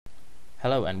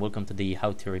Hello and welcome to the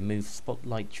how to remove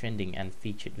spotlight trending and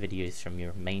featured videos from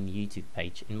your main YouTube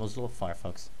page in Mozilla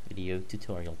Firefox video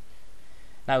tutorial.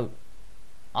 Now,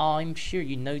 I'm sure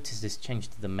you noticed this change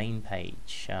to the main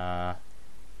page.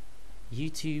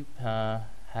 YouTube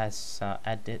has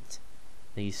added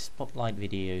these spotlight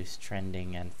videos,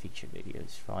 trending and featured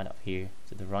videos right up here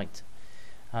to the right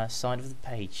side of the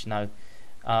page. Now,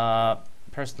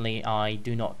 personally, I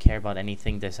do not care about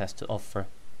anything this has to offer.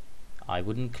 I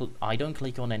don't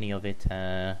click on any of it,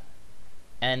 and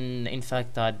in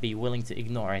fact I'd be willing to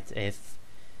ignore it if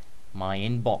my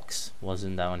inbox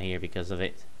wasn't down here because of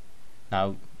it.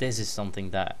 Now this is something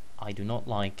that I do not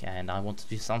like and I want to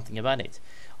do something about it.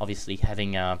 Obviously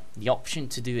having the option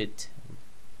to do it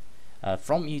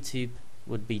from YouTube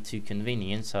would be too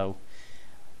convenient, so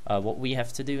what we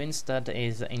have to do instead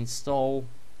is install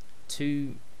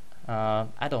two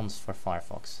add-ons for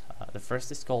Firefox. The first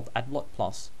is called AdBlock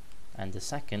Plus, and the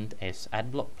second is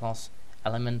AdBlock Plus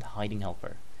Element Hiding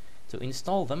Helper. To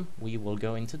install them, we will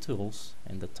go into Tools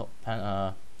in the top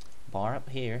bar up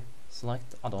here,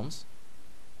 select Add-ons,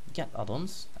 get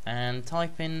Add-ons, and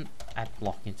type in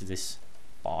AdBlock into this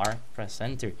bar, press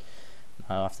Enter.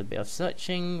 Now after a bit of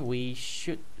searching, we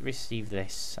should receive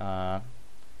this. AdBlock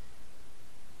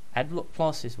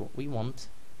Plus is what we want.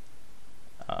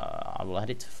 I will add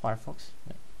it to Firefox,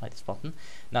 like this button.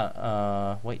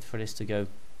 Now wait for this to go.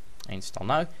 Install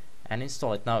now and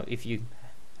install it. Now if you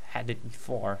had it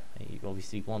before, you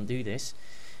obviously won't do this.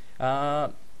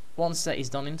 Once that is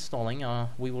done installing,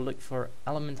 we will look for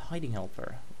Element Hiding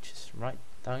Helper, which is right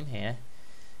down here.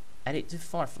 Add it to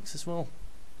Firefox as well.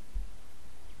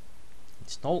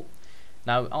 Install.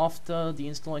 Now after the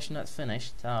installation that's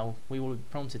finished, we will be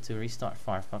prompted to restart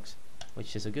Firefox,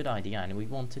 which is a good idea and we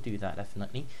want to do that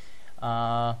definitely.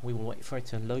 We will wait for it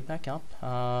to load back up.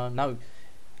 Now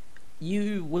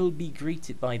you will be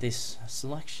greeted by this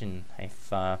selection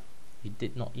if you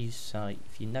did not use,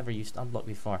 if you never used AdBlock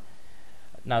before.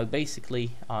 Now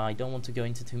basically, I don't want to go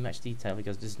into too much detail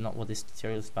because this is not what this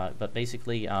tutorial is about, but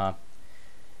basically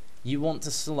you want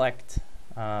to select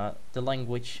the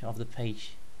language of the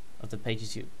page, of the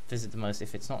pages you visit the most.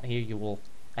 If it's not here, you will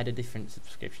add a different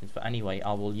subscriptions, but anyway,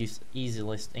 I will use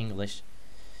EasyList English.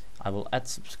 I will add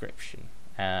subscription.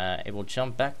 It will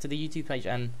jump back to the YouTube page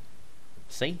and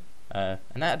see,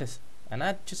 an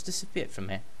ad just disappeared from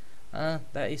here.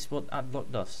 That is what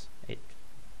AdBlock does. It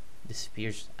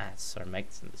disappears ads, or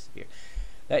makes them disappear.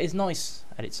 That is nice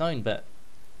at its own, but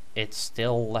it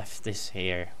still left this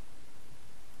here.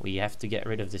 We have to get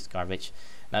rid of this garbage.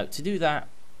 Now to do that,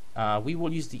 we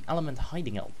will use the Element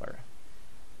Hiding Helper.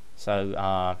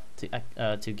 So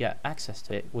to get access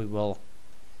to it, we will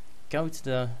go to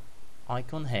the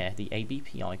icon here, the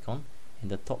ABP icon in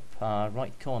the top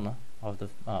right corner of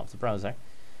the browser.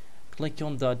 Click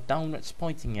on the downwards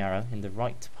pointing arrow in the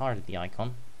right part of the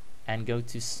icon and go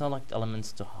to Select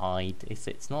Elements to Hide. If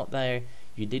it's not there,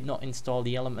 you did not install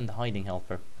the Element Hiding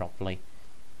Helper properly.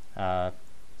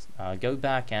 Go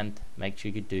back and make sure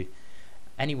you do.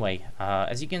 Anyway,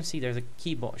 as you can see, there's a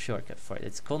keyboard shortcut for it.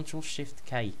 It's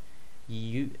Ctrl+Shift+K.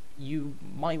 You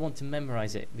might want to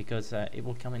memorize it because it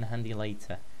will come in handy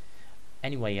later.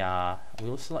 Anyway,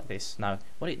 we'll select this. Now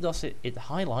what it does, it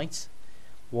highlights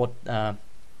what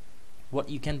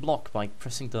you can block by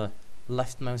pressing the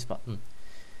left mouse button.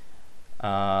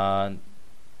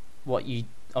 What you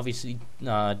obviously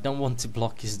don't want to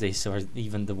block is this, or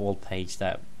even the wall page.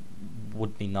 That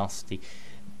would be nasty.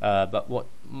 But what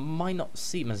might not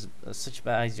seem as such a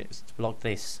bad idea is to block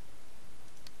this.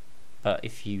 But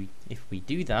if we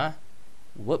do that,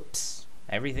 whoops,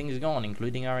 everything is gone,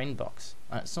 including our inbox.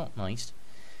 That's not nice.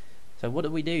 So what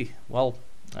do? Well,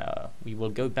 we will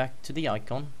go back to the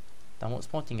icon, downwards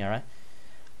pointing arrow,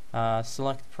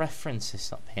 select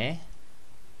Preferences up here.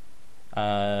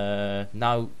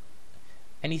 Now,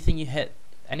 anything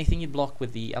you block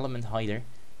with the Element Hider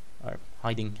or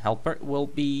Hiding Helper will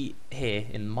be here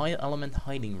in My Element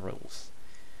Hiding Rules.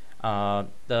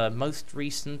 The most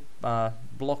recent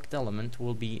blocked element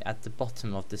will be at the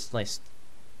bottom of this list,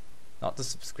 not the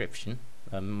subscription.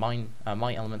 My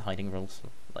Element Hiding Rules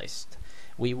list.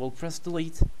 We will press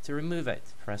delete to remove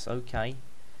it. Press OK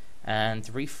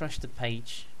and refresh the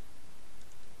page,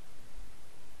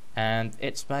 and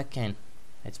it's back in.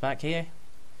 It's back here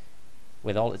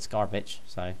with all its garbage.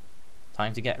 So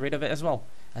time to get rid of it as well.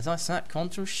 As I said,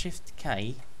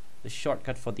 Ctrl+Shift+K, the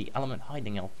shortcut for the Element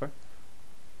Hiding Helper,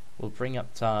 will bring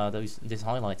up this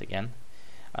highlight again.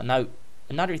 Now,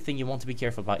 another thing you want to be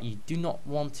careful about, you do not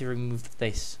want to remove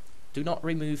this. Do not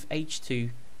remove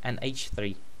H2 and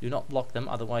H3. Do not block them,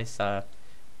 otherwise the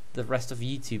rest of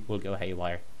YouTube will go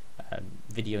haywire.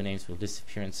 Video names will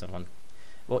disappear and so on.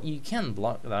 What you can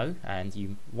block though, and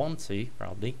you want to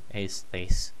probably, is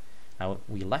this. Now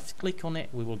we left click on it,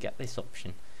 we will get this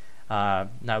option.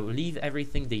 Now leave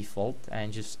everything default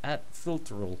and just add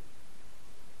filter rule.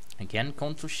 Again,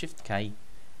 Ctrl+Shift+K,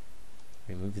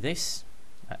 remove this,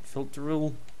 add filter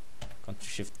rule,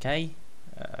 Ctrl+Shift+K,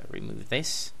 remove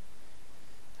this,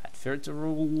 add filter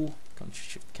rule,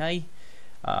 Ctrl+Shift+K,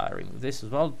 remove this as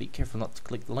well, be careful not to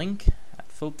click the link, add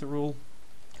filter rule,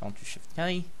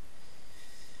 Ctrl+Shift+K,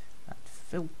 add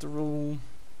filter rule,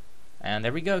 and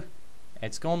there we go,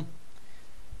 it's gone.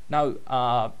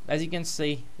 Now, as you can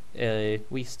see,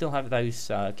 we still have those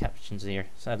captions here.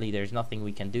 Sadly, there's nothing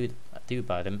we can do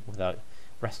about them without the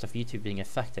rest of YouTube being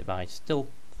affected, but I still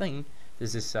think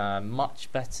this is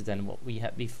much better than what we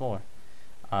had before.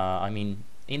 I mean,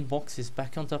 inbox is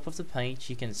back on top of the page.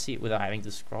 You can see it without having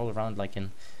to scroll around like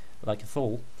a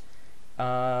fool.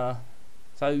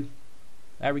 So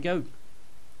there we go.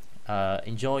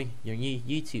 Enjoy your new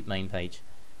YouTube main page.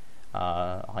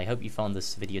 I hope you found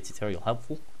this video tutorial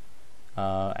helpful.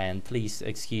 And please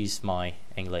excuse my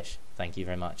English. Thank you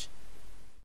very much.